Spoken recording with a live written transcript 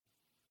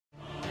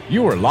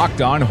You are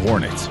Locked On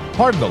Hornets,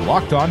 part of the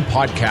Locked On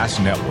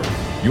Podcast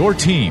Network. Your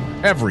team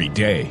every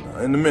day.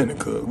 In a minute,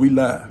 cuz we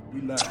live.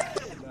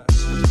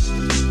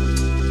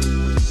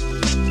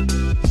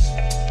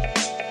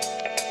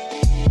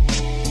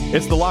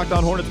 It's the Locked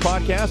On Hornets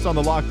podcast on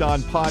the Locked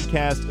On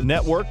Podcast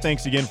Network.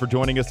 Thanks again for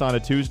joining us on a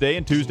Tuesday.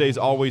 And Tuesdays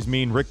always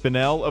mean Rick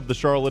Bonnell of the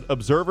Charlotte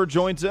Observer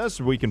joins us.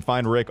 We can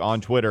find Rick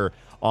on Twitter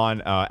on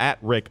at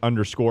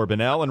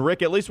Rick_Bonnell. And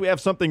Rick, at least we have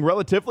something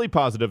relatively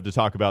positive to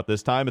talk about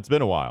this time. It's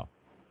been a while.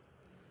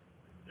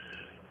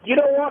 You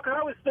know, Walker,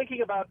 I was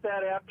thinking about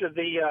that after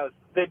they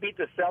beat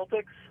the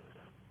Celtics.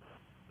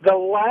 The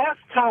last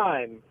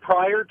time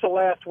prior to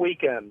last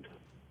weekend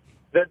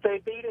that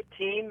they beat a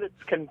team that's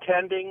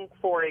contending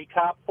for a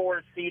top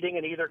four seeding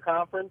in either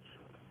conference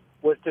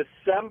was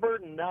December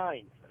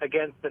 9th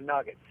against the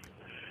Nuggets.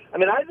 I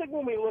mean, I think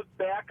when we look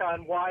back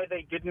on why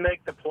they didn't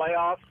make the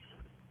playoffs,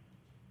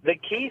 the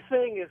key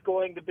thing is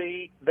going to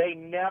be they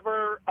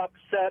never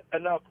upset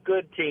enough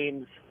good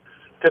teams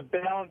to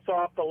balance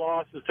off the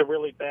losses to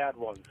really bad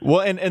ones.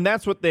 Well, and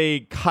that's what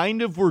they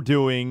kind of were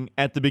doing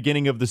at the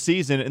beginning of the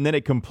season, and then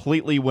it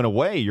completely went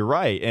away. You're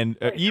right. And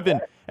even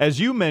as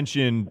you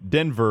mentioned,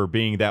 Denver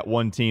being that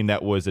one team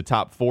that was a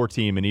top four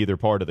team in either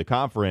part of the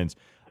conference,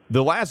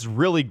 the last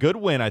really good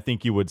win, I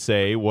think you would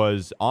say,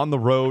 was on the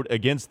road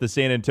against the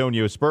San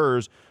Antonio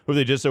Spurs, who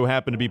they just so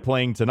happened to be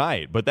playing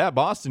tonight. But that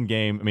Boston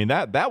game, I mean,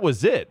 that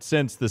was it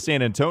since the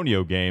San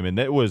Antonio game, and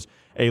that was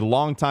a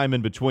long time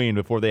in between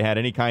before they had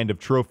any kind of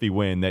trophy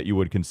win that you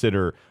would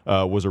consider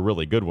was a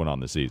really good one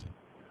on the season.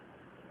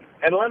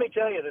 And let me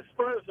tell you, the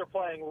Spurs are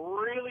playing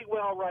really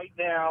well right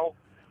now.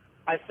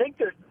 I think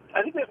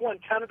they've won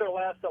 10 of their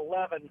last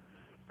 11.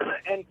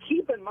 And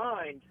keep in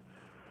mind,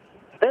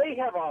 they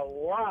have a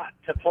lot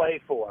to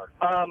play for.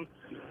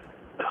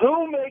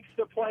 Who makes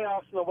the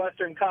playoffs in the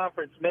Western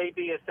Conference may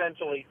be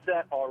essentially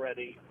set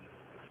already,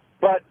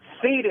 but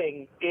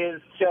seeding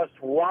is just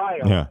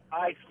wild. Yeah.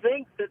 I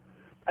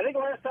think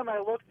last time I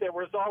looked, there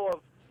was all of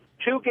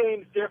 2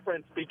 games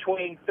difference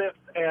between 5th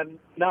and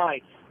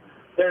 9th.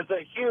 There's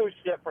a huge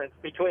difference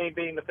between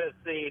being the 5th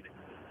seed.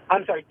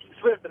 I'm sorry,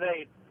 5th and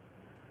 8th.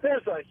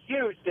 There's a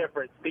huge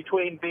difference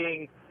between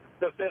being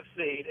the 5th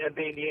seed and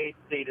being the 8th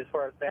seed as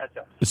far as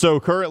matchups. So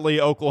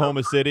currently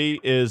Oklahoma City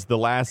is the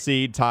last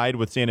seed tied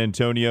with San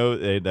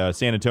Antonio.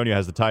 San Antonio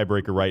has the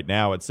tiebreaker right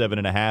now at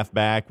 7.5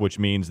 back, which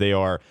means they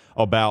are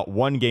about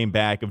 1 game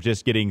back of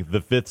just getting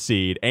the 5th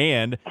seed.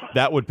 And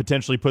that would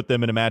potentially put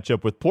them in a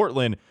matchup with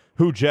Portland,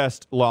 who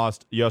just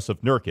lost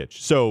Jusuf Nurkic.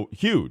 So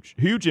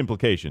huge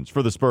implications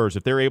for the Spurs.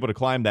 If they're able to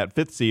climb that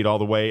 5th seed all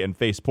the way and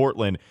face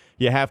Portland,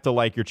 you have to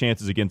like your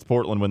chances against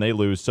Portland when they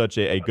lose such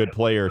a good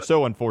player.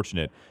 So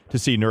unfortunate to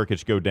see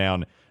Nurkic go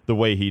down the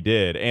way he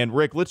did. And,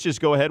 Rick, let's just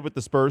go ahead with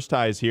the Spurs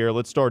ties here.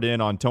 Let's start in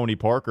on Tony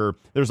Parker.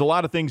 There's a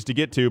lot of things to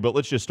get to, but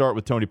let's just start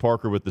with Tony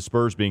Parker with the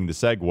Spurs being the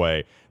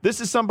segue.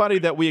 This is somebody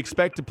that we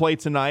expect to play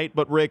tonight,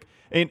 but, Rick,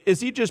 and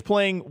is he just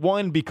playing,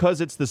 one, because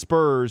it's the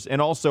Spurs,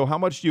 and also how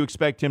much do you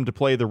expect him to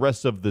play the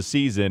rest of the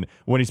season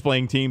when he's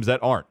playing teams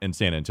that aren't in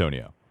San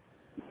Antonio?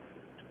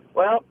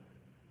 Well,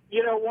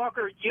 you know,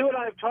 Walker, you and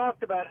I have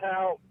talked about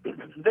how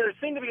there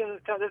seems to be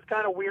this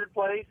kind of weird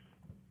place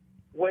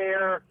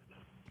where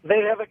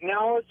they have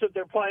acknowledged that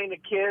they're playing the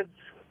kids,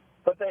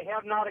 but they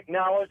have not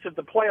acknowledged that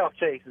the playoff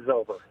chase is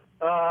over.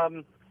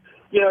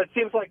 You know, it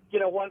seems like, you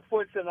know, one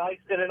foot's in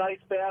an ice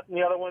bath and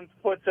the other one's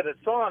foot's in a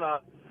sauna.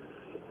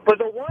 But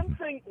one of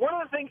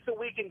the things that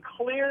we can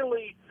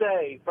clearly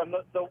say from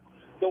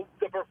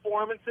the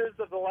performances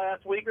of the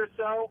last week or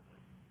so,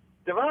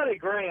 Devontae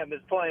Graham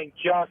is playing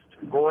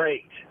just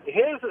great.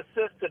 His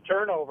assist to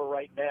turnover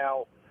right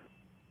now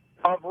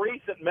of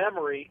recent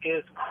memory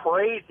is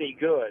crazy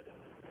good.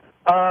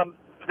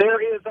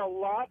 There is a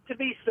lot to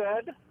be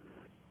said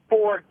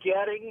for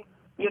getting,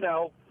 you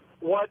know,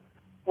 what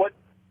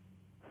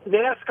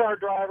NASCAR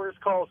drivers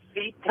call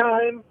seat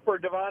time for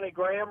Devontae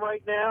Graham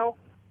right now.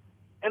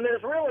 And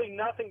there's really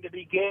nothing to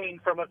be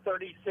gained from a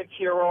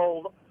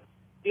 36-year-old,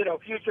 you know,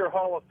 future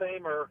Hall of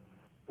Famer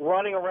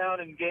running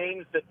around in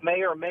games that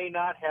may or may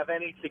not have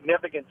any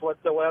significance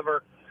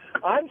whatsoever.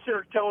 I'm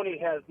sure Tony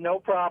has no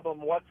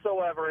problem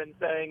whatsoever in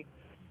saying,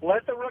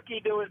 let the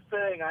rookie do his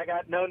thing. I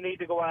got no need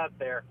to go out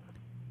there.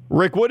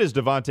 Rick, what is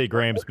Devontae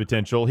Graham's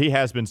potential? He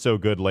has been so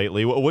good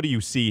lately. What do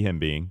you see him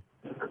being?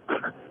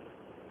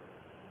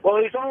 Well,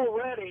 he's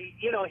already,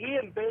 you know, he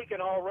and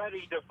Bacon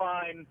already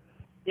define,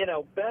 you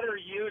know, better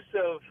use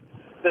of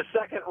the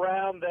second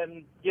round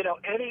than, you know,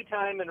 any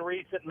time in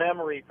recent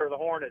memory for the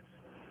Hornets.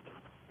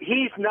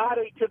 He's not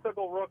a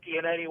typical rookie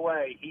in any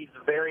way. He's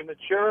very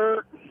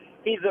mature.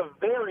 He's a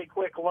very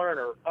quick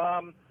learner.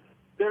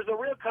 There's a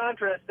real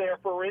contrast there,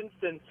 for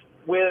instance,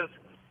 with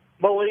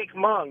Malik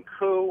Monk,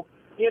 who,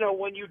 you know,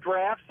 when you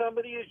draft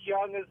somebody as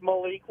young as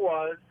Malik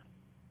was,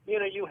 you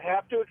know, you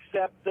have to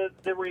accept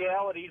the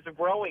realities of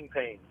growing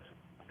pains.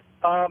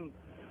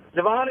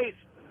 Devontae's,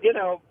 you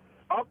know,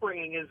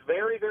 upbringing is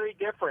very, very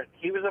different.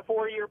 He was a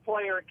 4-year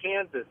player at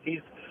Kansas.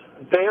 He's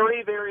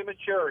very, very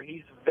mature.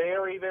 He's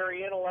very,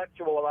 very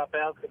intellectual about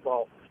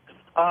basketball.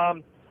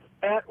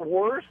 at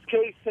worst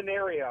case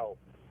scenario,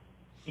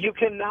 you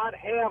cannot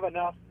have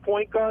enough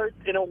point guards.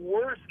 In a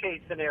worst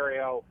case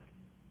scenario,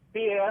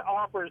 he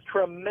offers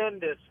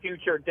tremendous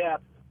future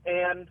depth,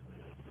 and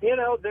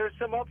there's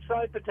some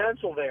upside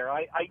potential there.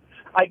 I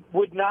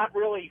would not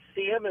really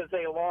see him as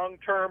a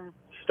long-term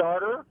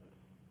starter,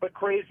 but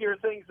crazier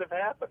things have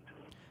happened.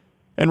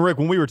 And, Rick,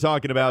 when we were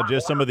talking about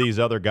just some of these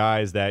other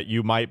guys that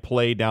you might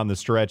play down the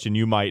stretch and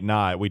you might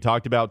not, we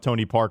talked about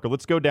Tony Parker.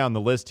 Let's go down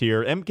the list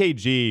here.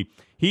 MKG,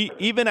 he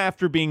even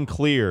after being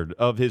cleared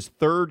of his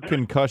third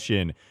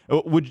concussion,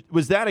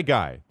 was that a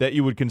guy that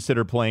you would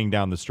consider playing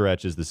down the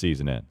stretch as the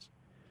season ends?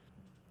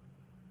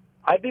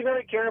 I'd be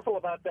very careful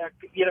about that,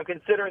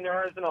 considering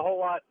there isn't a whole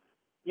lot,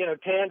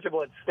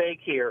 tangible at stake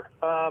here.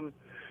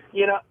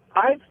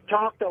 I've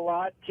talked a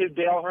lot to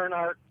Dale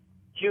Earnhardt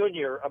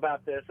Jr.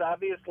 about this.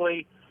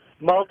 Obviously,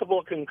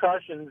 multiple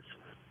concussions,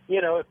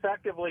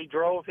 effectively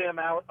drove him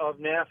out of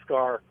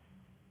NASCAR.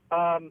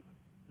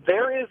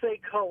 There is a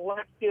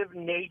collective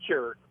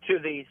nature to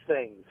these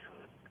things.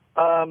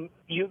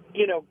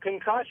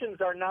 Concussions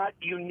are not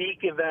unique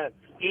events.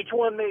 Each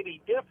one may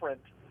be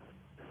different,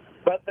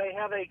 but they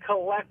have a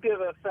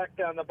collective effect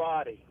on the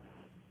body.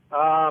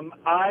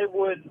 I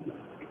would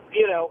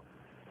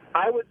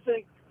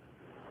think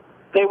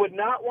they would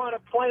not want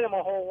to play him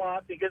a whole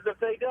lot, because if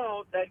they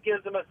don't, that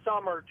gives them a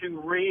summer to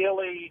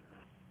really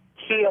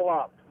heal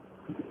up.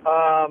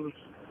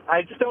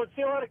 I just don't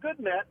see a lot of good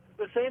in that.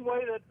 The same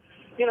way that,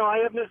 I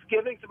have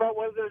misgivings about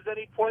whether there's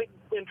any point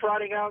in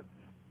trotting out,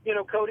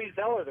 Cody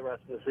Zeller the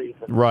rest of the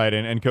season. Right,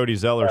 and Cody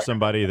Zeller,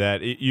 somebody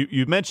that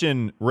you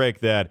mentioned, Rick,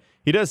 that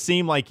he does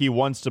seem like he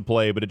wants to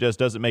play, but it just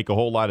doesn't make a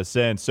whole lot of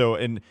sense. So,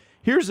 and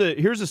here's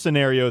a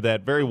scenario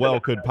that very well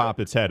could pop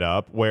its head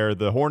up, where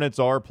the Hornets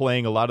are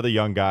playing a lot of the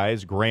young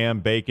guys, Graham,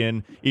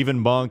 Bacon,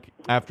 even Monk,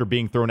 after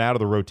being thrown out of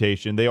the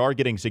rotation. They are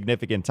getting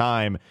significant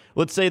time.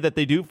 Let's say that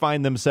they do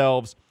find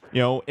themselves,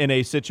 in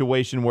a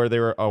situation where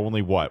they're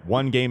only,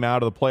 one game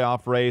out of the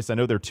playoff race. I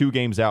know they're 2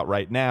 games out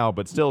right now,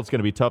 but still it's going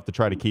to be tough to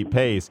try to keep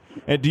pace.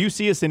 And do you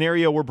see a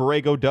scenario where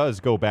Borrego does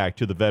go back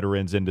to the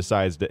veterans and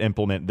decides to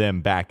implement them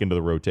back into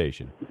the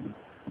rotation?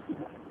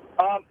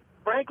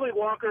 Frankly,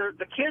 Walker,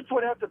 the kids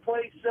would have to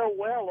play so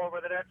well over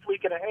the next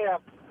week and a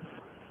half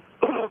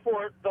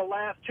for the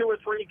last 2 or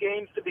 3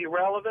 games to be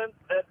relevant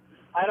that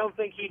I don't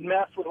think he'd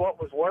mess with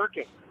what was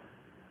working.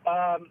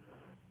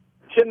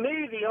 To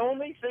me, the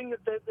only thing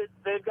that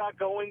they've got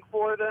going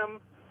for them,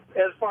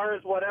 as far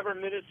as whatever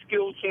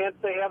minuscule chance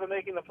they have of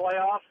making the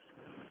playoffs,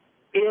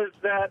 is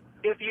that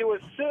if you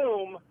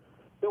assume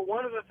that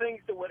one of the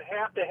things that would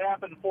have to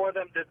happen for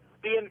them to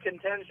be in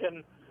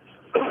contention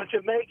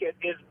to make it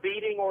is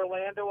beating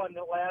Orlando in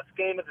the last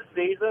game of the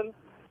season,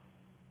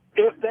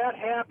 if that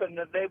happened,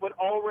 then they would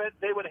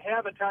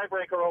have a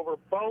tiebreaker over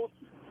both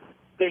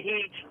the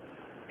Heat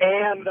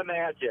and the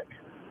Magic.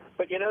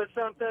 But you know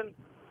something?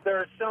 There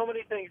are so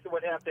many things that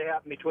would have to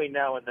happen between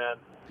now and then.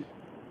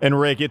 And,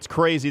 Rick, it's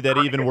crazy that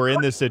even we're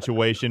in this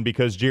situation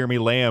because Jeremy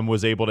Lamb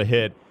was able to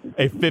hit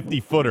a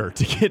 50-footer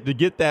to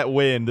get that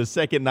win the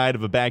second night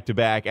of a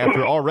back-to-back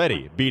after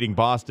already beating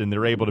Boston.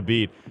 They're able to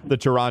beat the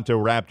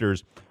Toronto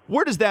Raptors.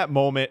 Where does that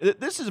moment –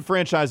 this is a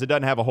franchise that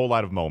doesn't have a whole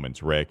lot of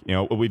moments, Rick.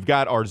 We've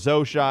got our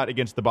Zoe shot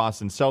against the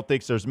Boston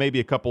Celtics. There's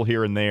maybe a couple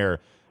here and there.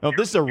 Now,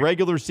 this is a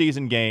regular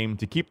season game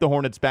to keep the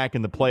Hornets back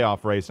in the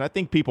playoff race, and I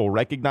think people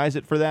recognize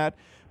it for that.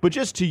 But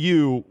just to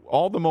you,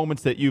 all the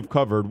moments that you've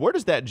covered, where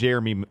does that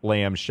Jeremy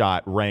Lamb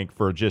shot rank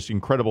for just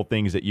incredible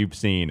things that you've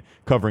seen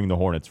covering the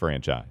Hornets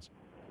franchise?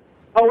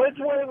 Oh, it's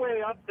way,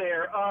 way up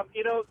there.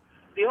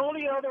 The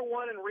only other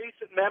one in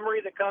recent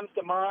memory that comes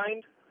to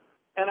mind,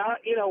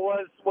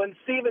 was when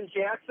Steven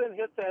Jackson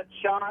hit that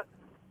shot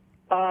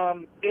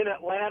in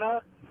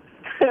Atlanta,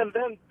 and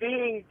then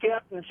being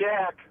Captain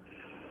Jack,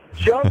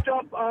 jumped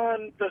up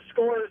on the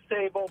scorer's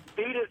table,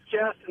 beat his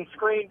chest, and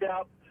screamed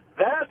out,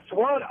 "That's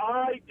what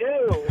I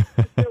do."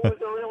 It was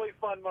a really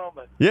fun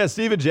moment. Yeah,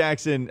 Steven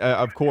Jackson,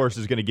 of course,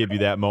 is going to give you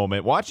that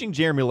moment. Watching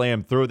Jeremy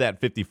Lamb throw that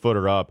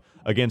 50-footer up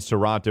against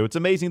Toronto, it's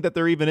amazing that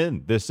they're even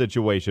in this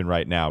situation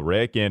right now,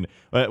 Rick. And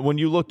when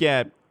you look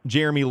at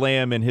Jeremy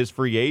Lamb and his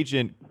free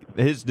agent,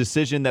 his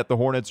decision that the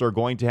Hornets are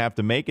going to have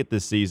to make it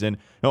this season,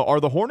 are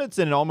the Hornets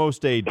in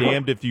almost a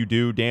damned if you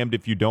do, damned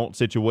if you don't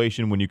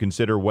situation when you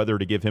consider whether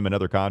to give him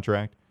another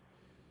contract?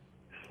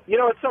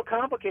 It's so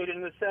complicated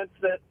in the sense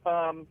that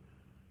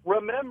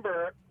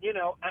remember,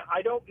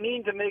 I don't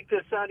mean to make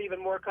this sound even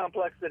more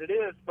complex than it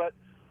is, but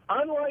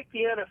unlike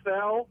the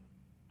NFL,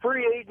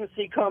 free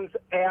agency comes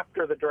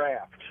after the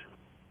draft.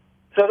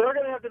 So they're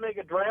going to have to make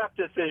a draft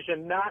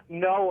decision not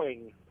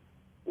knowing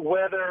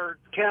whether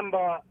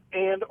Kemba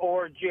and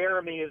or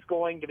Jeremy is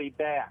going to be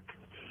back.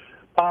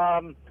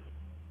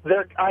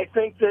 I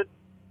think that,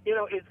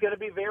 it's going to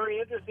be very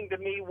interesting to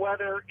me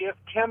whether if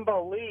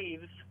Kemba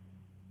leaves,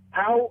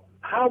 how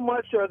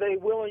much are they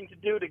willing to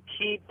do to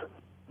keep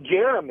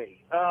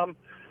Jeremy?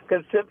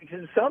 Because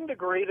to some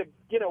degree,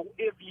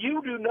 if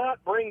you do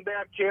not bring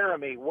back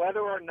Jeremy,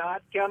 whether or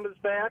not Kemba's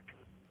back,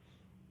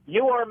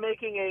 you are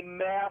making a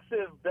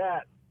massive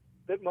bet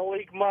that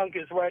Malik Monk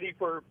is ready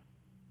for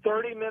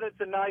 30 minutes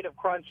a night of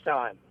crunch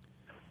time.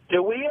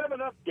 Do we have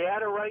enough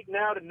data right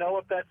now to know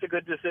if that's a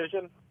good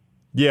decision?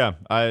 Yeah,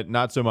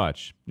 not so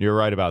much. You're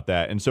right about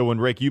that. And so when,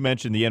 Rick, you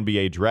mentioned the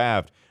NBA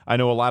draft, I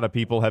know a lot of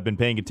people have been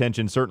paying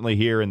attention, certainly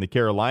here in the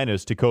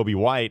Carolinas, to Coby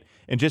White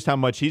and just how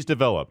much he's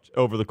developed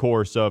over the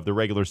course of the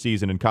regular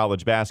season in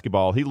college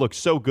basketball. He looked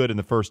so good in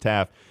the first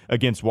half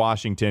against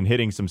Washington,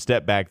 hitting some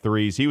step-back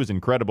threes. He was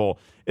incredible.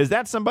 Is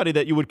that somebody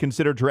that you would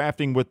consider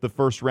drafting with the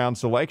first-round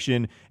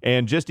selection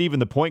and just even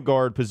the point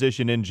guard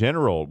position in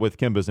general with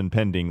Kemba's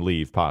impending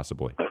leave,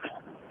 possibly?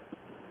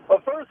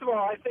 Well, first of all,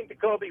 I think that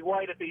Coby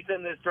White, if he's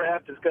in this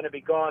draft, is going to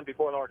be gone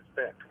before Lawrence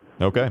pick.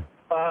 Okay.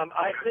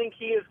 I think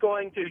he is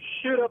going to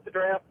shoot up the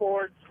draft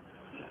boards.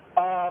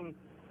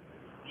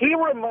 He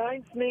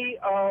reminds me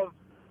of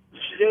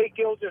Shai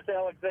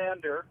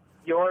Gilgeous-Alexander,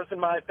 yours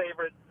and my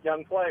favorite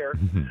young player,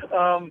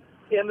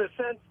 in the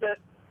sense that,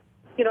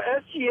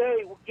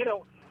 SGA,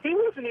 he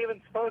wasn't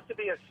even supposed to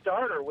be a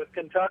starter with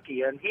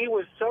Kentucky, and he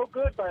was so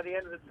good by the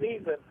end of the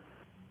season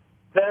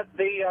that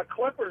the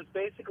Clippers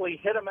basically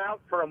hit him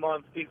out for a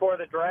month before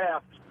the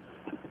draft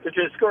to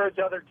discourage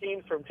other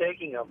teams from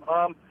taking him.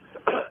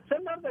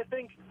 Sometimes I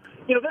think,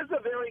 this is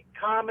a very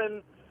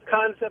common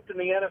concept in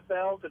the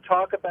NFL to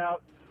talk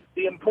about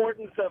the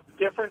importance of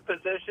different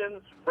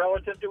positions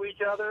relative to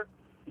each other.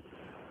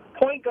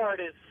 Point guard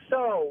is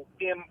so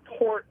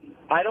important.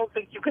 I don't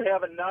think you can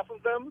have enough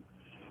of them.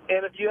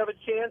 And if you have a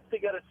chance to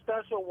get a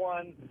special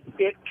one,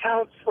 it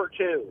counts for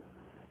two.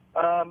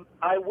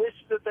 I wish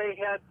that they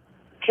had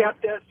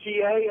kept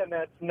SGA, and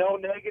that's no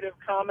negative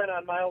comment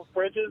on Miles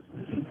Bridges,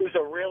 who's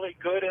a really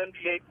good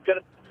NBA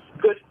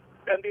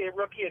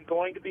rookie and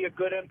going to be a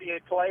good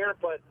NBA player.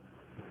 But,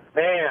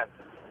 man,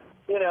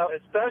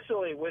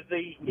 especially with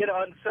the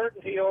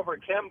uncertainty over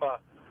Kemba,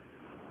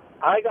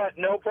 I got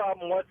no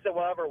problem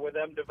whatsoever with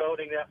them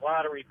devoting that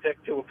lottery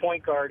pick to a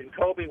point guard, and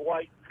Coby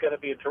White is going to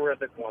be a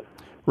terrific one.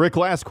 Rick,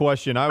 last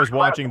question. I was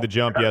watching The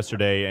Jump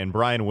yesterday, and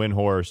Brian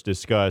Windhorst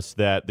discussed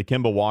that the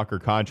Kemba Walker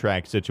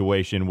contract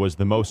situation was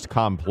the most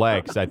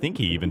complex. I think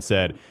he even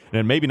said,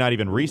 and maybe not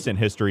even recent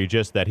history,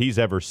 just that he's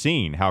ever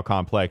seen how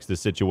complex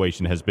this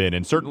situation has been.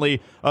 And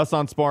certainly us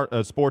on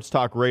Sports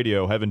Talk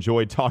Radio have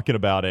enjoyed talking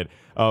about it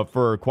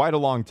for quite a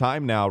long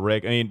time now,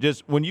 Rick. I mean,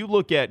 just when you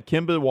look at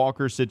Kemba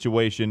Walker's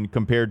situation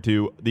compared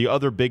to the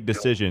other big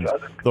decisions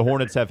the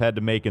Hornets have had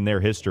to make in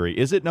their history,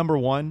 is it number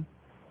one?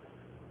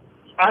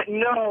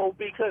 No,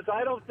 because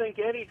I don't think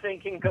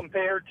anything can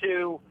compare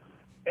to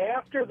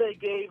after they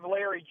gave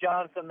Larry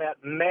Johnson that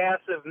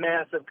massive,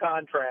 massive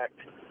contract,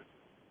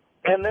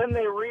 and then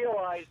they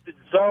realized that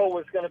Zoe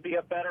was going to be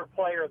a better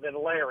player than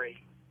Larry.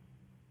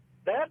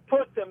 That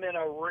put them in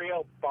a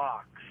real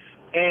box.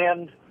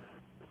 And,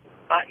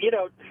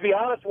 to be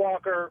honest,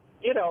 Walker,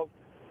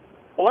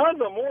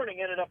 Alonzo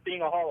Mourning ended up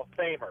being a Hall of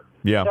Famer.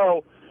 Yeah.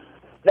 So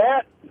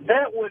that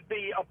would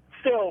be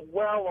still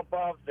well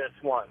above this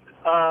one.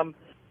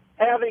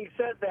 Having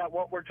said that,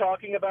 what we're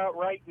talking about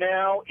right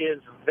now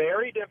is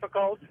very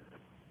difficult.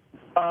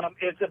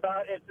 It's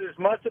as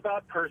much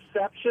about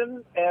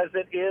perception as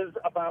it is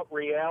about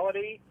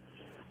reality.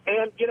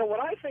 And,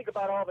 what I think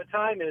about all the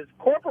time is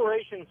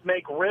corporations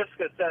make risk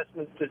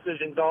assessment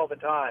decisions all the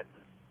time.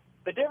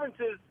 The difference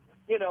is,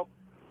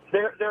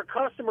 their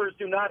customers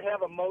do not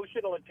have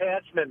emotional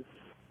attachments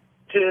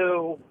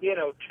to,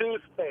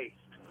 toothpaste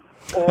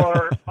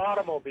or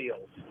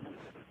automobiles.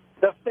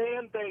 The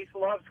fan base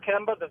loves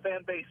Kemba. The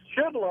fan base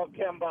should love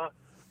Kemba.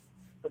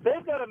 But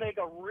they've got to make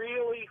a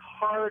really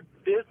hard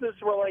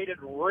business-related,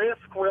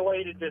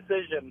 risk-related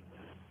decision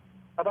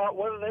about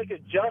whether they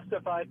could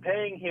justify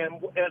paying him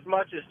as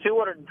much as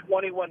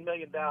 $221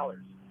 million. I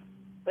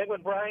think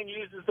when Brian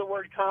uses the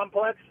word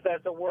complex,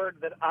 that's a word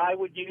that I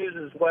would use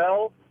as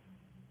well.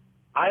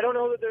 I don't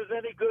know that there's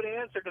any good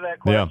answer to that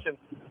question.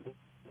 Yeah.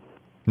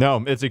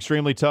 No, it's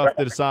extremely tough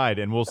to decide,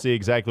 and we'll see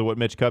exactly what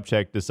Mitch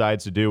Kupchak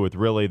decides to do with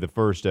really the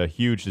first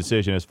huge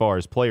decision as far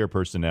as player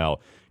personnel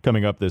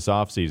coming up this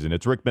offseason.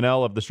 It's Rick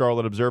Bonnell of the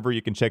Charlotte Observer.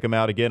 You can check him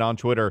out again on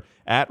Twitter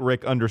at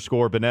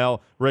Rick_Bonnell.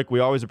 Rick, we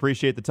always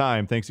appreciate the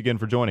time. Thanks again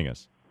for joining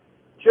us.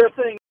 Sure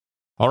thing.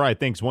 All right,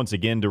 thanks once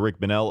again to Rick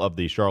Bonnell of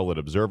the Charlotte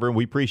Observer.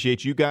 We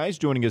appreciate you guys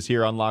joining us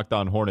here on Locked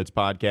On Hornets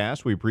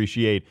podcast. We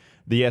appreciate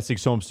the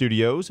Essex Home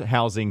Studios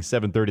housing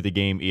 730 The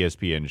Game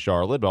ESPN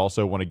Charlotte. But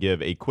also want to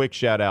give a quick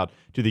shout-out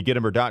to the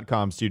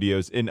Gittimer.com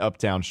studios in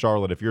Uptown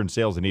Charlotte. If you're in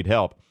sales and need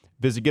help,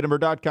 visit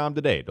Gittimer.com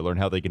today to learn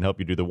how they can help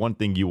you do the one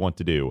thing you want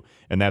to do,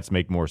 and that's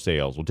make more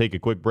sales. We'll take a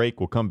quick break.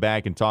 We'll come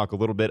back and talk a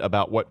little bit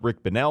about what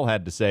Rick Bonnell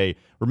had to say.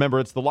 Remember,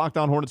 it's the Locked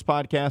On Hornets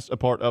podcast, a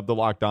part of the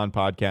Locked On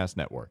Podcast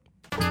Network.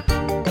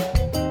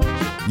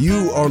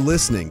 You are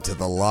listening to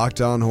the Locked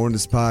On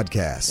Hornets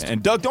podcast.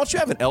 And Doug, don't you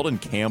have an Eldon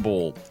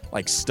Campbell,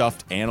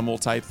 stuffed animal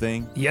type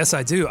thing? Yes,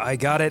 I do. I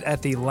got it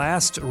at the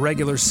last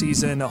regular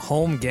season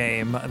home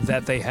game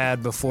that they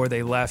had before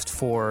they left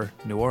for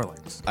New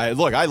Orleans. I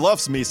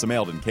love me some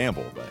Eldon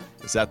Campbell, but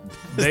is that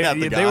the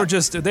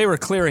guy? They were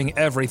clearing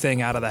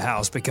everything out of the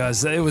house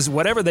because it was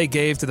whatever they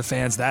gave to the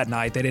fans that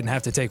night, they didn't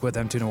have to take with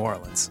them to New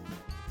Orleans.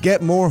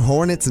 Get more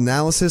Hornets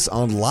analysis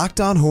on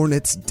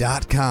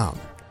LockedOnHornets.com.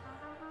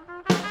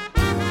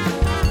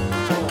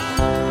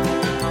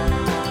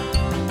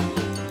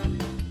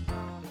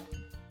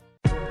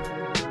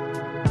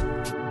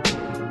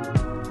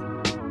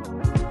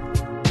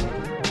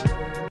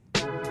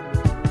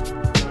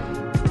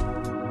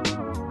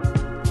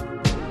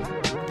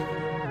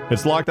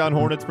 It's Locked On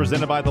Hornets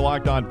presented by the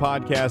Locked On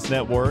Podcast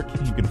Network.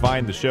 You can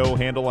find the show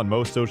handle on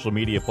most social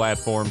media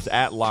platforms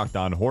at Locked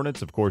On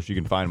Hornets. Of course, you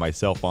can find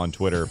myself on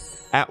Twitter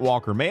at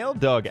Walker Mail,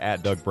 Doug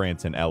at Doug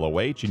Branson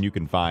LOH, and you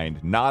can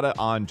find Nada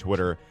on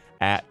Twitter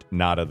at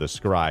Nada the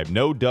Scribe.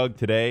 No Doug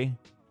today.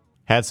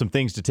 Had some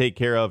things to take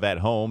care of at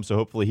home, so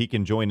hopefully he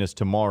can join us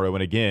tomorrow.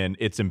 And again,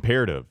 it's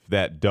imperative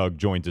that Doug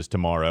joins us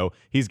tomorrow.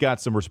 He's got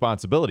some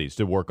responsibilities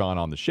to work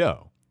on the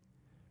show.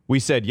 We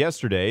said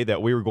yesterday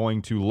that we were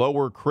going to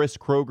lower Chris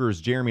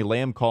Kroger's Jeremy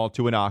Lamb call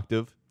to an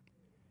octave,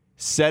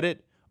 set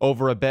it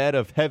over a bed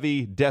of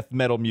heavy death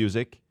metal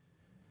music,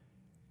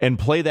 and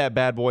play that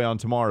bad boy on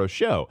tomorrow's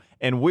show.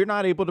 And we're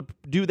not able to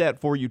do that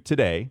for you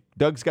today.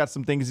 Doug's got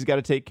some things he's got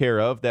to take care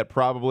of that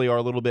probably are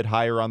a little bit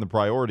higher on the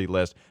priority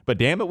list. But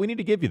damn it, we need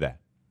to give you that.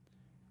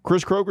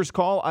 Chris Kroger's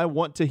call, I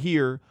want to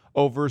hear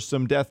over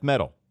some death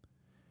metal.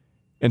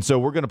 And so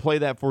we're going to play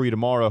that for you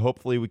tomorrow.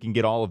 Hopefully we can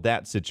get all of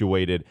that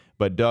situated.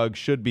 But Doug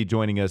should be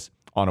joining us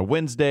on a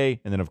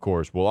Wednesday. And then, of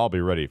course, we'll all be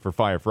ready for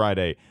Fire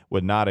Friday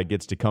when Nada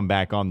gets to come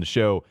back on the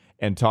show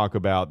and talk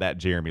about that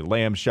Jeremy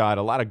Lamb shot.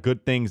 A lot of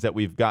good things that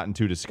we've gotten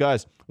to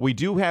discuss. We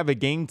do have a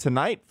game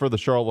tonight for the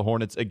Charlotte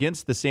Hornets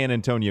against the San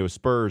Antonio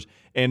Spurs.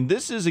 And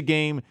this is a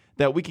game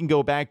that we can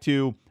go back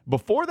to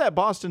before that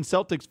Boston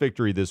Celtics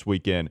victory this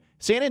weekend.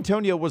 San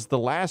Antonio was the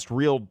last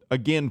real,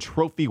 again,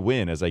 trophy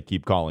win, as I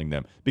keep calling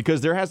them,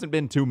 because there hasn't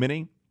been too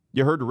many.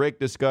 You heard Rick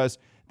discuss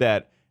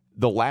that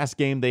the last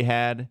game they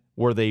had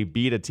where they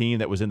beat a team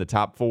that was in the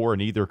top 4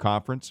 in either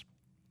conference,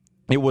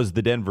 it was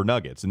the Denver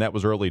Nuggets, and that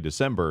was early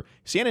December.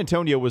 San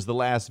Antonio was the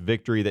last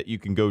victory that you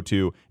can go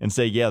to and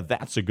say, yeah,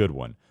 that's a good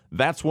one.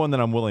 That's one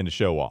that I'm willing to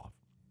show off.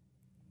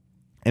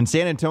 And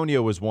San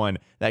Antonio was one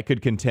that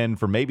could contend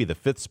for maybe the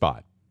 5th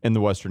spot in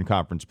the Western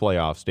Conference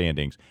playoff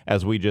standings,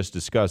 as we just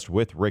discussed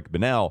with Rick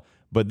Bonnell,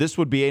 but this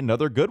would be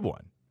another good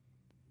one.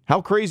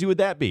 How crazy would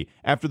that be?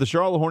 After the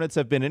Charlotte Hornets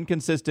have been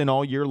inconsistent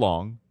all year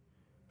long,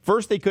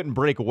 first they couldn't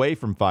break away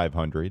from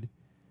 500,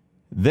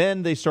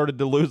 then they started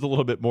to lose a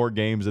little bit more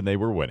games than they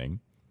were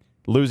winning,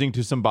 losing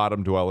to some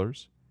bottom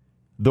dwellers.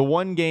 The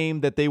one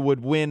game that they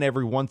would win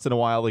every once in a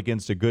while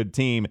against a good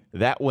team,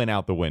 that went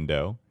out the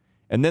window.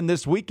 And then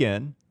this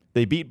weekend,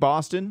 they beat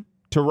Boston,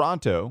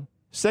 Toronto,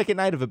 second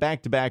night of a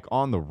back-to-back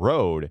on the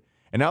road,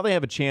 and now they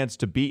have a chance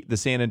to beat the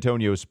San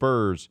Antonio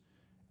Spurs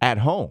at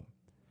home.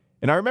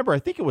 And I remember, I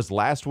think it was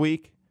last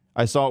week,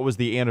 I saw it was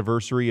the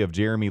anniversary of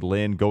Jeremy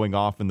Lin going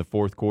off in the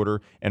fourth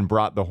quarter and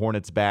brought the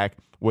Hornets back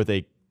with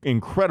an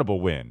incredible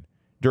win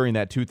during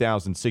that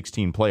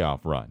 2016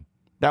 playoff run.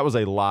 That was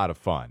a lot of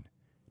fun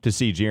to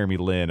see Jeremy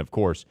Lin, of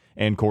course,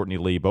 and Courtney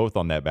Lee both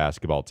on that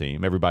basketball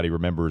team. Everybody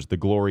remembers the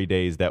glory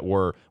days that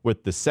were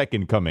with the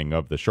second coming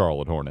of the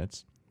Charlotte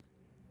Hornets.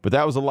 But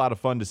that was a lot of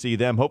fun to see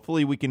them.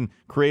 Hopefully we can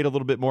create a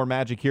little bit more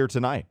magic here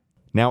tonight.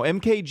 Now,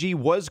 MKG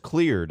was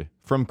cleared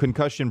from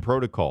concussion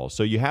protocol,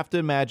 so you have to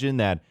imagine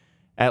that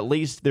at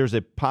least there's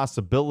a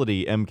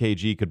possibility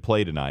MKG could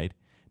play tonight.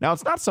 Now,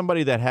 it's not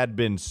somebody that had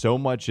been so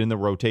much in the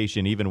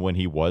rotation even when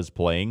he was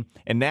playing.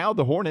 And now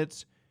the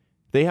Hornets,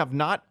 they have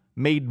not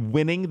made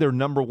winning their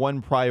number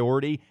one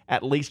priority,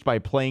 at least by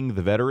playing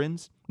the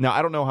veterans. Now,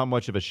 I don't know how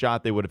much of a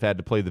shot they would have had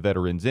to play the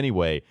veterans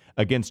anyway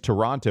against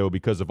Toronto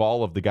because of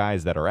all of the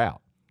guys that are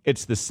out.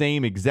 It's the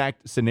same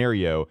exact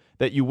scenario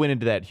that you went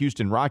into that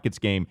Houston Rockets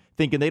game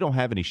thinking they don't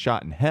have any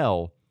shot in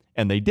hell,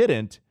 and they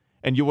didn't,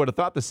 and you would have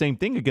thought the same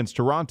thing against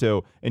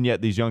Toronto, and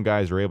yet these young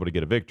guys are able to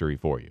get a victory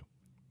for you.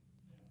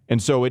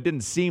 And so it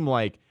didn't seem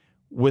like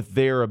with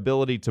their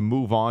ability to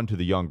move on to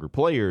the younger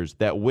players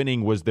that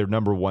winning was their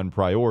number one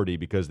priority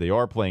because they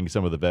are playing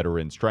some of the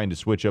veterans, trying to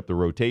switch up the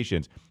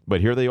rotations.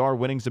 But here they are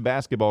winning some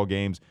basketball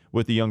games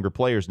with the younger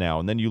players now.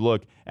 And then you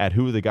look at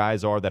who the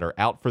guys are that are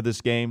out for this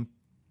game.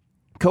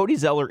 Cody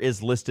Zeller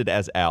is listed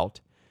as out.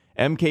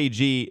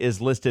 MKG is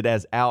listed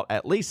as out,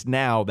 at least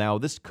now. Now,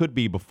 this could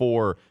be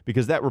before,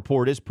 because that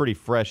report is pretty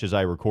fresh as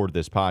I record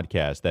this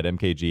podcast, that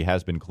MKG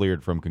has been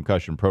cleared from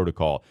concussion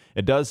protocol.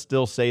 It does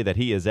still say that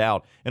he is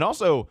out. And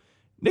also,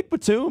 Nick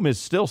Batum is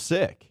still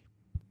sick.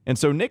 And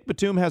so Nick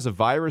Batum has a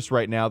virus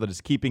right now that is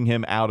keeping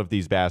him out of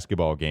these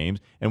basketball games.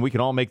 And we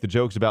can all make the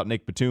jokes about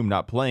Nick Batum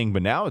not playing,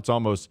 but now it's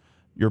almost,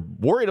 you're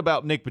worried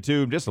about Nick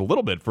Batum just a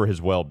little bit for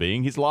his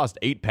well-being. He's lost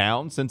 8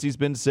 pounds since he's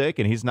been sick,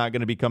 and he's not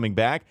going to be coming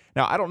back.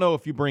 Now, I don't know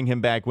if you bring him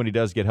back when he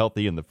does get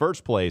healthy in the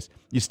first place.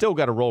 You still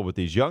got to roll with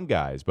these young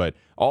guys. But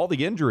all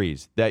the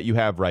injuries that you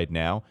have right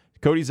now,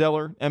 Cody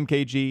Zeller,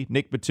 MKG,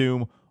 Nick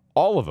Batum,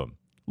 all of them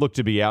look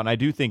to be out. And I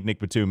do think Nick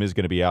Batum is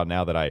going to be out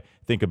now that I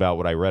think about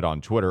what I read on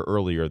Twitter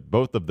earlier.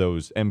 Both of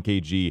those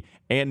MKG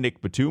and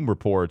Nick Batum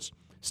reports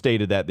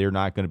stated that they're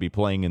not going to be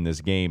playing in this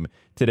game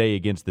today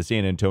against the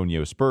San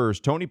Antonio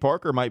Spurs. Tony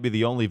Parker might be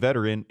the only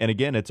veteran, and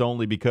again, it's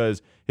only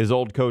because his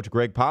old coach,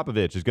 Greg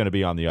Popovich, is going to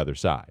be on the other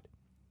side.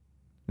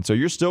 And so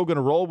you're still going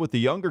to roll with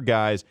the younger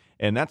guys,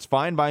 and that's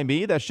fine by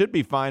me. That should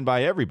be fine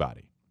by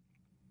everybody.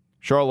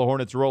 Charlotte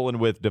Hornets rolling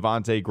with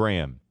Devontae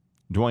Graham,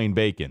 Dwayne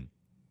Bacon,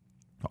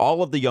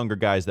 all of the younger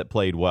guys that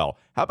played well.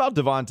 How about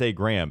Devontae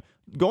Graham?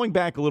 Going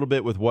back a little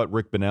bit with what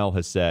Rick Bonnell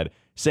has said,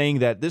 saying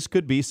that this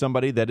could be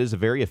somebody that is a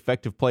very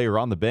effective player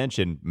on the bench,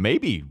 and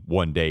maybe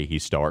one day he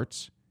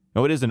starts.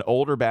 Now, it is an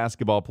older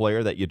basketball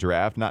player that you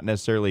draft, not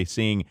necessarily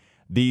seeing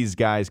these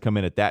guys come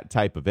in at that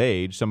type of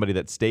age, somebody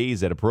that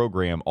stays at a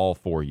program all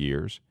 4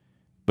 years.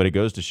 But it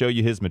goes to show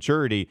you his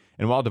maturity.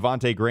 And while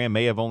Devontae Graham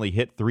may have only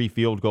hit 3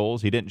 field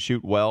goals, he didn't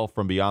shoot well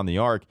from beyond the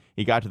arc.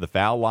 He got to the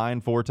foul line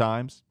 4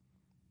 times.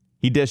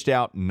 He dished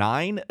out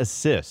 9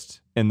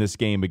 assists in this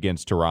game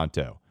against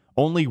Toronto.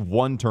 Only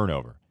 1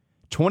 turnover.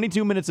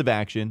 22 minutes of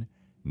action,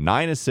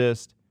 9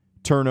 assists,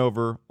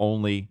 turnover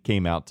only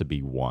came out to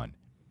be 1.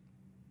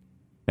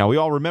 Now, we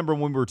all remember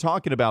when we were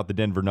talking about the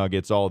Denver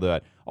Nuggets all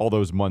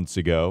those months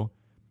ago.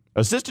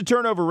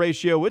 Assist-to-turnover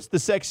ratio, it's the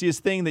sexiest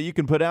thing that you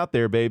can put out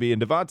there, baby,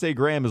 and Devontae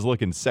Graham is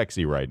looking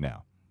sexy right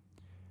now.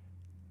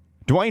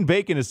 Dwayne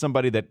Bacon is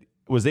somebody that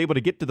was able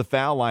to get to the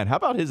foul line. How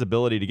about his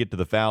ability to get to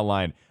the foul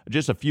line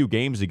just a few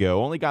games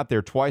ago? Only got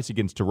there twice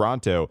against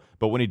Toronto,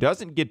 but when he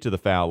doesn't get to the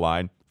foul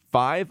line,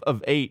 5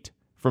 of 8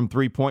 from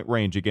three-point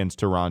range against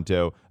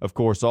Toronto. Of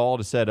course, all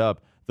to set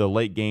up the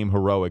late-game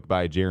heroic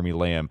by Jeremy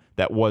Lamb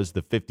that was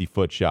the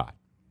 50-foot shot.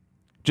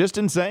 Just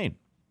insane.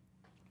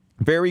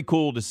 Very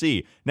cool to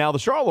see. Now, the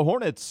Charlotte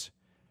Hornets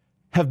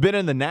have been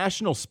in the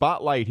national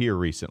spotlight here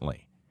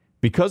recently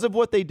because of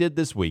what they did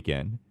this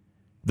weekend.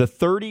 The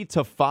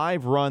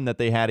 30-5 run that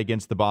they had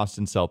against the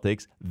Boston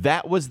Celtics,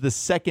 that was the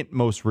second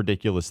most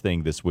ridiculous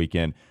thing this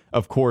weekend.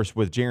 Of course,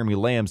 with Jeremy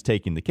Lamb's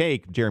taking the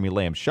cake, Jeremy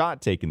Lamb's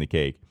shot taking the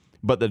cake.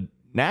 But the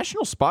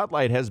national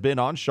spotlight has been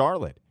on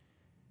Charlotte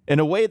in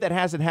a way that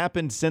hasn't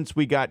happened since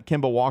we got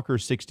Kemba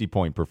Walker's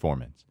 60-point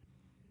performance.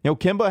 You know,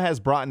 Kemba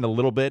has brought in a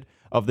little bit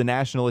of the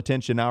national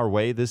attention our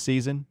way this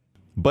season,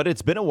 but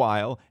it's been a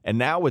while, and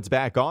now it's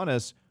back on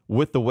us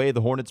with the way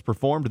the Hornets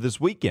performed this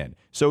weekend.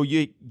 So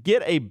you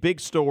get a big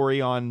story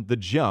on The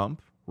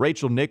Jump.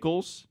 Rachel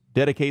Nichols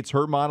dedicates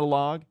her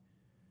monologue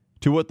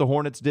to what the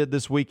Hornets did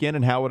this weekend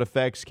and how it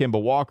affects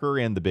Kemba Walker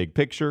and the big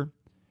picture.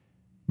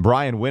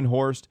 Brian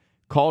Windhorst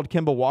called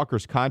Kemba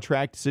Walker's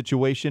contract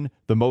situation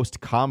the most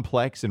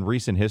complex in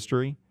recent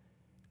history.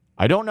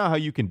 I don't know how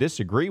you can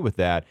disagree with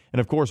that. And,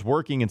 of course,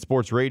 working in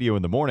sports radio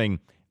in the morning,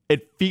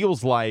 it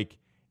feels like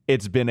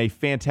it's been a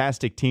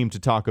fantastic team to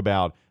talk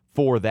about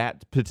for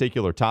that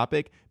particular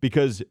topic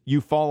because you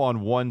fall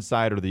on one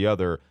side or the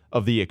other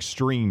of the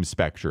extreme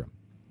spectrum.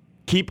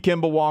 Keep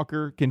Kemba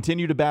Walker,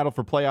 continue to battle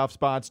for playoff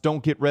spots,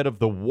 don't get rid of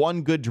the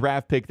one good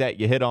draft pick that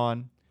you hit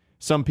on.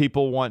 Some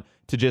people want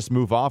to just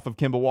move off of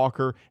Kemba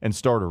Walker and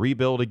start a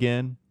rebuild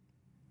again.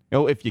 You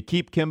know, if you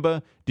keep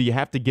Kemba, do you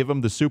have to give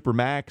him the super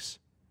max?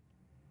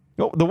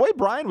 You know, the way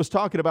Brian was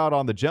talking about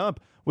on The Jump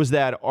was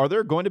that are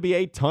there going to be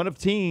a ton of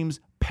teams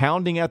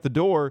pounding at the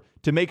door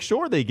to make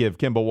sure they give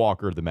Kemba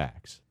Walker the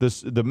max,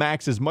 the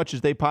max as much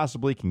as they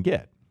possibly can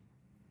get?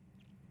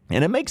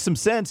 And it makes some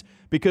sense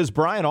because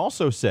Brian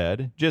also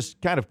said,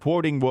 just kind of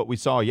quoting what we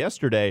saw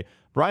yesterday,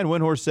 Brian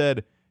Windhorst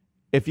said,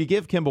 if you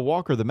give Kemba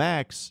Walker the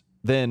max,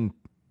 then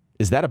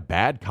is that a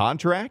bad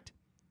contract?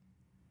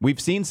 We've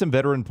seen some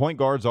veteran point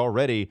guards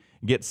already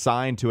get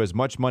signed to as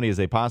much money as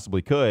they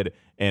possibly could,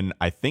 and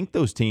I think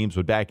those teams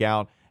would back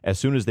out as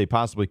soon as they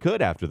possibly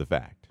could after the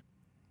fact.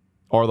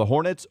 Are the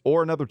Hornets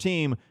or another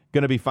team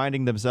going to be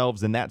finding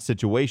themselves in that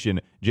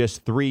situation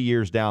just 3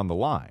 years down the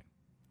line?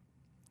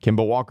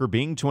 Kemba Walker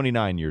being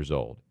 29 years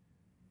old,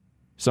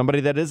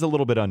 somebody that is a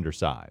little bit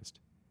undersized.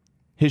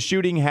 His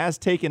shooting has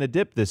taken a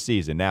dip this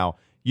season. Now,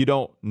 you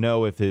don't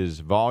know if his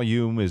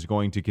volume is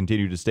going to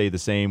continue to stay the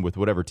same with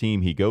whatever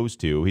team he goes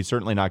to. He's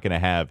certainly not going to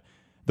have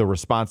the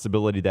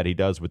responsibility that he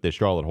does with the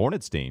Charlotte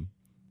Hornets team.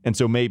 And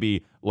so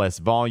maybe less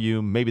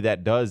volume, maybe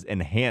that does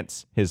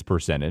enhance his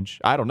percentage.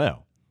 I don't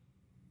know.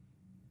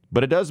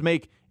 But it does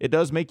make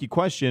you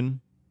question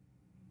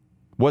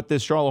what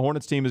this Charlotte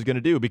Hornets team is going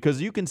to do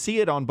because you can see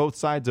it on both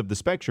sides of the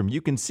spectrum.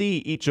 You can see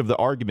each of the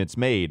arguments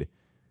made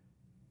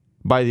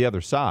by the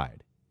other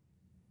side.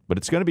 But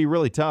it's going to be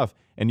really tough,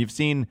 and you've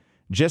seen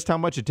just how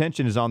much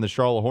attention is on the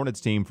Charlotte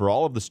Hornets team for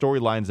all of the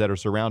storylines that are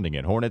surrounding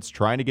it. Hornets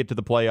trying to get to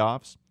the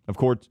playoffs. Of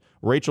course,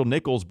 Rachel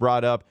Nichols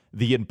brought up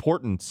the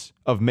importance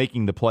of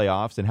making the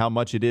playoffs and how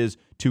much it is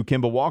to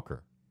Kemba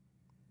Walker.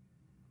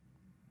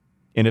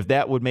 And if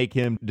that would make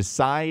him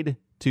decide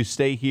to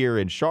stay here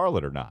in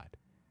Charlotte or not,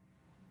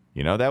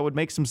 you know, that would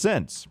make some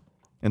sense.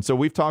 And so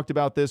we've talked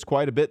about this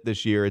quite a bit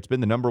this year. It's been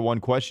the number one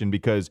question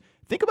because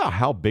think about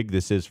how big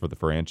this is for the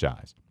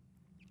franchise.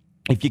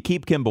 If you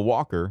keep Kemba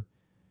Walker,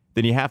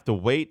 then you have to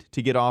wait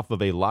to get off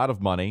of a lot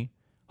of money,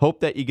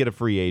 hope that you get a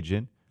free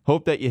agent,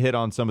 hope that you hit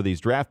on some of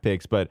these draft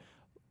picks, but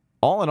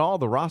all in all,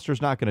 the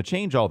roster's not going to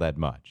change all that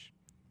much.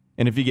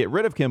 And if you get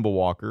rid of Kemba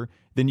Walker,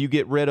 then you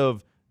get rid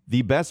of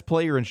the best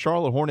player in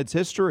Charlotte Hornets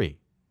history,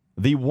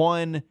 the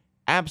one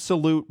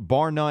absolute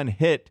bar-none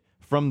hit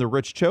from the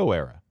Rich Cho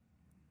era.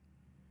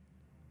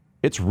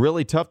 It's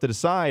really tough to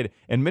decide,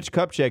 and Mitch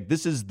Kupchak,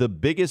 this is the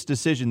biggest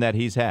decision that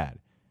he's had.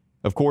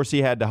 Of course,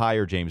 he had to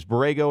hire James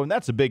Borrego, and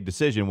that's a big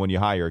decision when you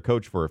hire a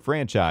coach for a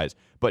franchise,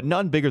 but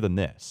none bigger than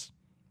this.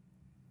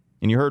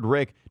 And you heard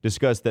Rick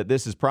discuss that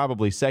this is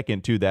probably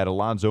second to that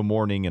Alonzo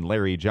Mourning and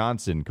Larry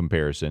Johnson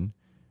comparison.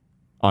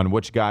 on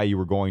which guy you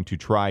were going to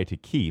try to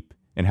keep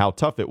and how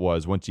tough it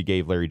was once you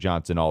gave Larry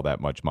Johnson all that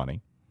much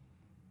money.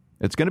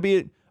 It's going to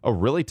be a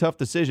really tough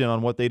decision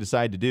on what they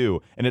decide to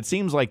do, and it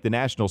seems like the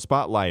national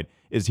spotlight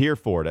is here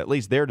for it. At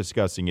least they're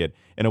discussing it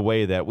in a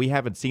way that we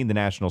haven't seen the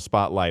national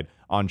spotlight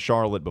on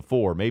Charlotte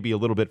before. Maybe a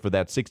little bit for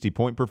that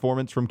 60-point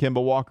performance from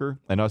Kemba Walker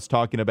and us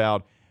talking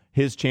about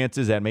his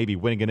chances at maybe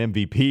winning an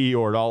MVP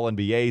or an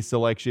All-NBA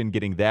selection,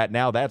 getting that.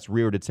 Now that's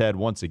reared its head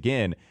once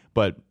again,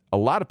 but a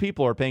lot of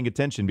people are paying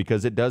attention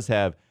because it does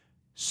have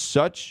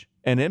such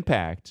an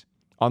impact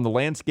on the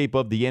landscape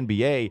of the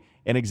NBA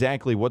and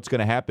exactly what's going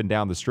to happen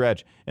down the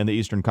stretch in the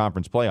Eastern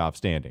Conference playoff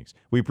standings.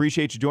 We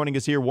appreciate you joining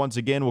us here once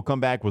again. We'll come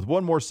back with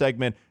one more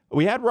segment.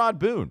 We had Rod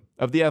Boone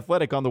of The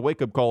Athletic on the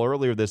wake-up call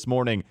earlier this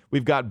morning.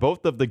 We've got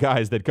both of the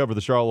guys that cover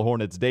the Charlotte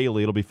Hornets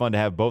daily. It'll be fun to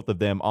have both of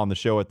them on the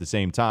show at the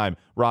same time.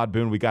 Rod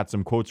Boone, we got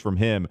some quotes from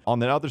him. On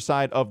the other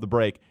side of the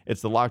break,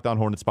 it's the Locked On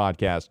Hornets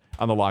podcast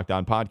on the Locked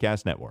On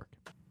Podcast Network.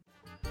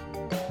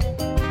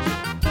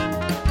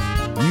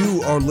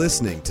 You are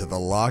listening to the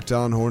Locked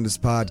On Hornets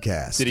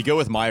podcast. Did he go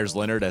with Myers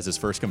Leonard as his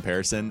first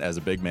comparison as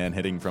a big man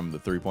hitting from the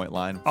three-point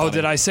line? Oh,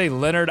 did I say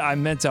Leonard? I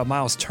meant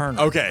Miles Turner.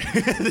 Okay.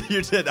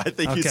 You did. I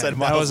think you said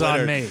Myles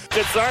Leonard. That was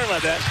on me. Sorry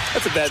about that.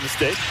 That's a bad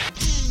mistake.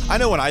 I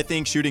know when I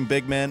think shooting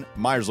big men,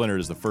 Myers Leonard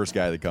is the first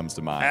guy that comes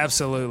to mind.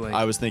 Absolutely.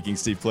 I was thinking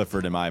Steve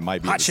Clifford and I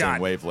might be on the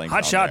same wavelength.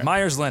 Hot shot,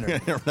 Myers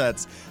Leonard.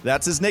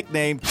 That's his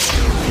nickname.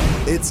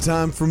 It's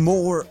time for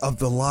more of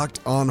the Locked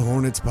On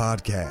Hornets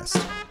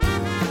podcast.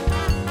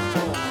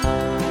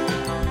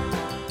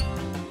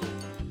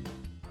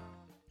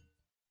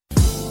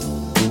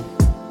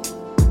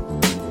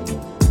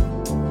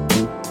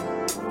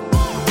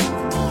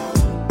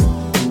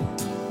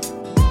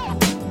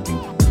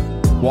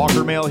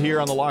 Walker Mail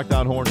here on the Locked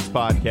On Hornets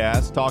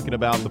podcast, talking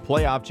about the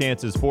playoff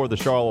chances for the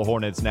Charlotte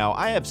Hornets. Now,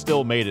 I have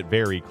still made it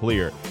very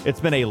clear. It's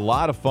been a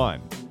lot of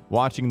fun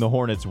watching the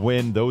Hornets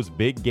win those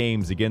big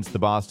games against the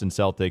Boston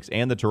Celtics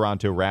and the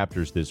Toronto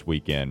Raptors this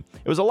weekend.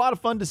 It was a lot of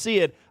fun to see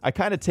it. I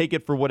kind of take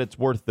it for what it's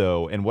worth,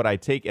 though, and what I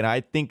think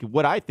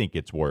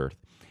it's worth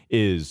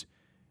is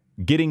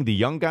getting the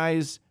young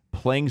guys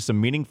playing some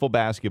meaningful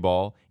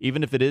basketball,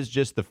 even if it is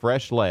just the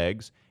fresh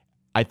legs.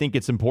 I think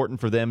it's important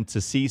for them to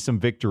see some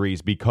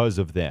victories because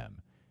of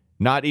them.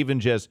 Not even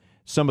just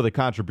some of the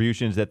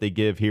contributions that they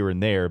give here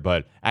and there,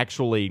 but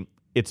actually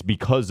it's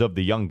because of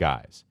the young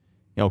guys.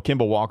 You know,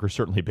 Kemba Walker's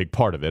certainly a big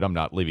part of it. I'm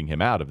not leaving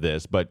him out of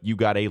this, but you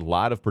got a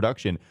lot of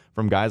production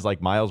from guys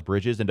like Miles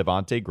Bridges and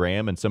Devontae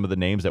Graham and some of the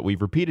names that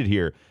we've repeated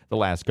here the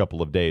last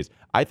couple of days.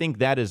 I think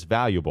that is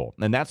valuable,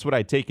 and that's what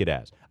I take it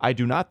as. I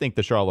do not think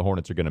the Charlotte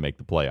Hornets are going to make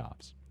the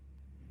playoffs.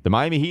 The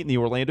Miami Heat and the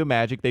Orlando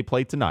Magic, they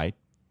play tonight.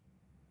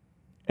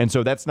 And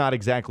so that's not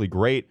exactly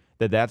great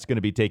that that's going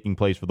to be taking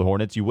place for the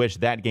Hornets. You wish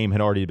that game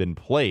had already been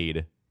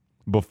played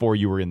before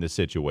you were in this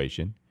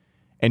situation.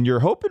 And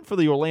you're hoping for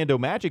the Orlando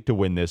Magic to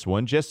win this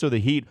one just so the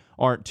Heat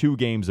aren't 2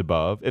 games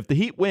above. If the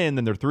Heat win,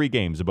 then they're 3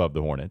 games above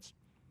the Hornets.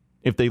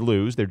 If they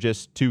lose, they're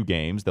just 2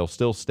 games. They'll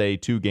still stay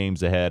 2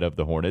 games ahead of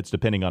the Hornets,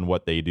 depending on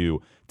what they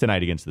do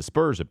tonight against the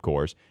Spurs, of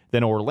course.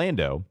 Then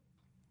Orlando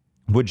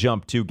would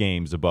jump 2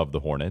 games above the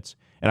Hornets.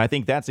 And I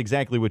think that's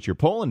exactly what you're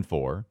pulling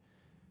for.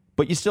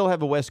 But you still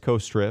have a West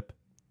Coast trip.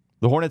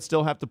 The Hornets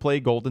still have to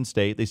play Golden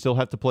State. They still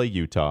have to play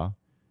Utah.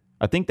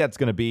 I think that's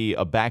going to be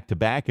a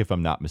back-to-back, if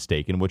I'm not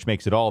mistaken, which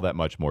makes it all that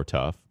much more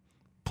tough,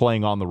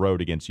 playing on the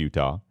road against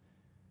Utah.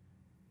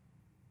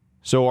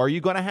 So are you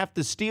going to have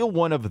to steal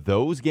one of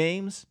those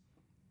games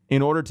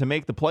in order to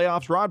make the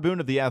playoffs? Rod Boone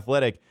of The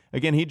Athletic,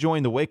 again, he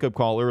joined the wake-up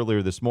call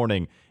earlier this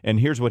morning, and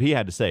here's what he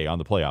had to say on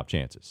the playoff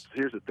chances.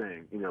 Here's the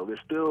thing. There's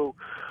still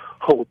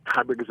whole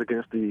tiebreakers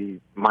against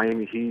the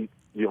Miami Heat,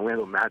 the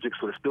Orlando Magic,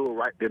 so they're still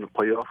right there in the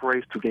playoff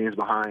race, 2 games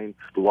behind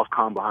the loss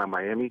column behind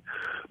Miami.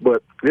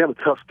 But they have a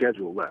tough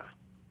schedule left.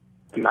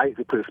 Tonight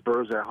they play the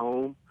Spurs at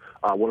home,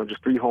 one of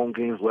just 3 home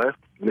games left,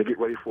 and they get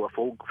ready for a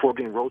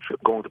 4-game road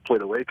trip going to play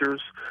the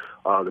Lakers,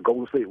 the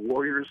Golden State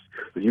Warriors,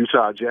 the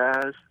Utah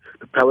Jazz,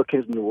 the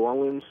Pelicans, New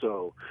Orleans.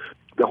 So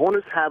the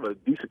Hornets have a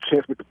decent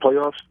chance to make the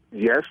playoffs,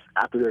 yes,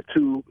 after their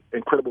 2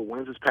 incredible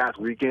wins this past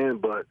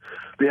weekend, but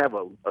they have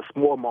a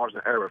small margin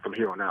of error from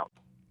here on out.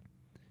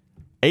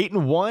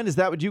 8-1, is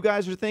that what you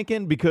guys are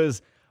thinking?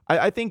 Because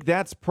I think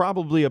that's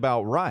probably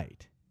about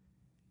right.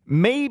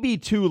 Maybe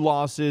 2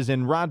 losses,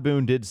 and Rod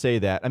Boone did say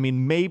that. I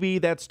mean, maybe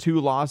that's 2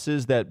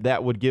 losses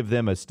that would give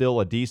them still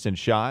a decent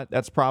shot.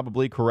 That's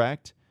probably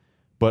correct.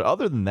 But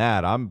other than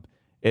that,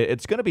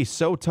 it's going to be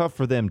so tough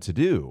for them to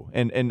do.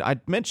 And I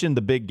mentioned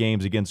the big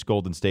games against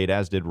Golden State,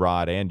 as did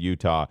Rod and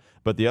Utah.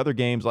 But the other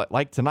games,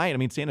 like tonight, I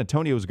mean, San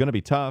Antonio is going to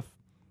be tough.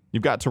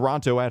 You've got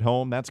Toronto at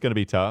home. That's going to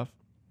be tough.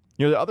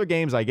 The other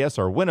games, I guess,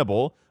 are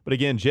winnable. But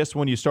again, just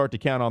when you start to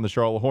count on the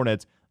Charlotte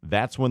Hornets,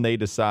 that's when they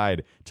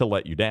decide to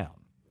let you down.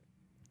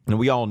 And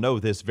we all know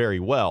this very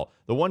well.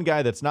 The one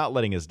guy that's not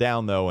letting us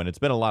down, though, and it's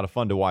been a lot of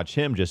fun to watch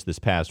him just this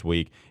past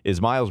week, is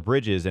Miles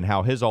Bridges and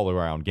how his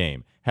all-around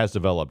game has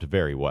developed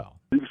very well.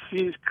 You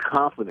see he's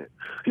confident.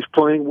 He's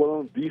playing well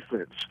on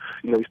defense.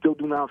 He's still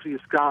doing obviously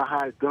his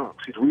sky-high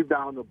dunks. He's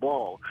rebounding the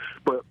ball.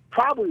 But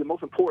probably the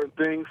most important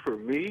thing for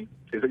me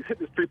is that he's hit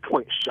his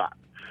three-point shot.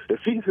 If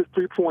he hits his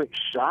three-point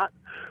shot,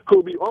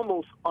 he'll be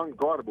almost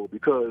unguardable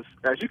because,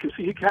 as you can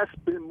see, he has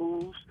spin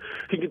moves.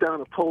 He can get down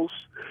the post.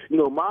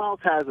 Miles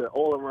has an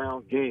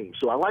all-around game.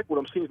 So I like what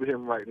I'm seeing for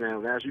him right now.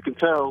 And as you can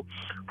tell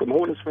from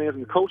Hornets fans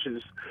and the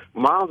coaches,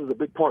 Miles is a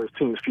big part of his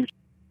team's future.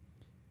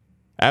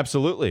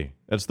 Absolutely.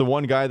 That's the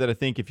one guy that I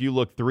think if you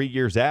look 3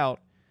 years out,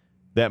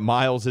 that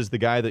Miles is the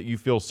guy that you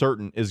feel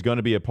certain is going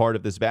to be a part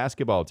of this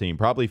basketball team.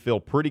 Probably feel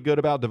pretty good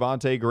about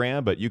Devontae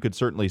Graham, but you could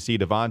certainly see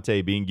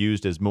Devontae being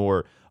used as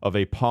more of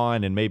a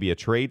pawn and maybe a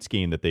trade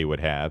scheme that they would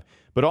have.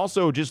 But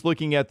also just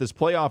looking at this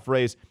playoff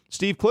race,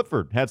 Steve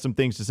Clifford had some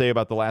things to say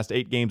about the last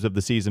 8 games of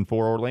the season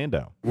for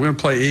Orlando. We're going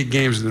to play 8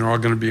 games, and they're all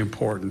going to be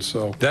important.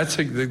 So that's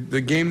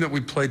the game that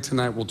we played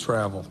tonight will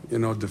travel.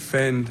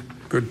 Defend,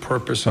 good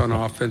purpose on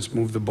offense,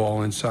 move the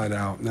ball inside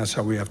out, and that's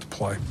how we have to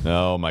play.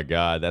 Oh, my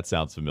God. That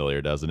sounds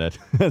familiar, doesn't it?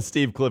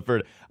 Steve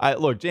Clifford.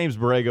 Look, James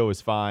Borrego is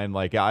fine.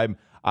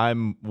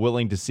 I'm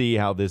willing to see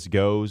how this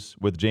goes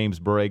with James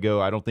Borrego.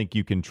 I don't think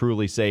you can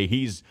truly say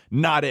he's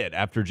not it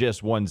after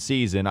just one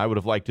season. I would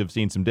have liked to have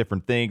seen some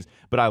different things,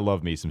 but I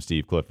love me some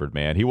Steve Clifford,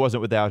 man. He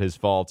wasn't without his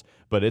faults,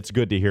 but it's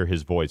good to hear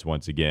his voice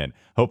once again.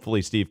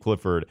 Hopefully, Steve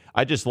Clifford,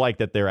 I just like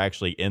that they're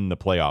actually in the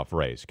playoff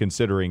race,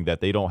 considering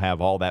that they don't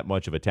have all that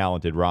much of a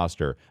talented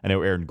roster. I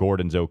know Aaron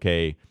Gordon's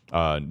okay.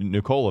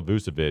 Nikola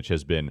Vucevic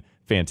has been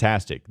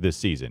fantastic this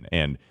season,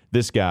 and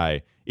this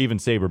guy, even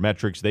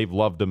Sabermetrics, they've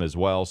loved him as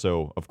well.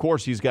 So, of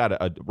course, he's got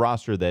a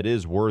roster that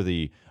is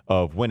worthy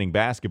of winning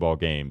basketball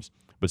games.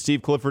 But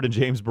Steve Clifford and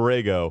James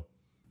Borrego,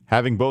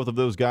 having both of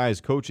those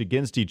guys coach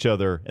against each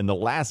other in the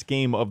last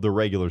game of the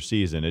regular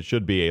season, it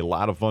should be a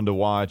lot of fun to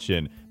watch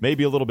and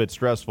maybe a little bit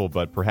stressful,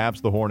 but perhaps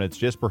the Hornets,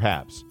 just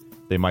perhaps,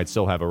 they might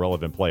still have a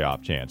relevant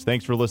playoff chance.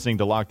 Thanks for listening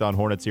to Locked On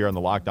Hornets here on the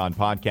Locked On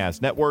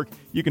Podcast Network.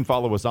 You can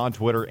follow us on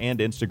Twitter and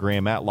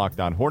Instagram at Locked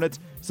On Hornets.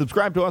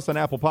 Subscribe to us on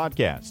Apple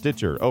Podcasts,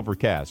 Stitcher,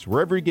 Overcast,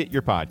 wherever you get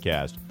your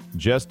podcast.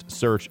 Just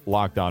search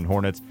Locked On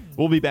Hornets.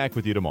 We'll be back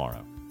with you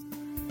tomorrow.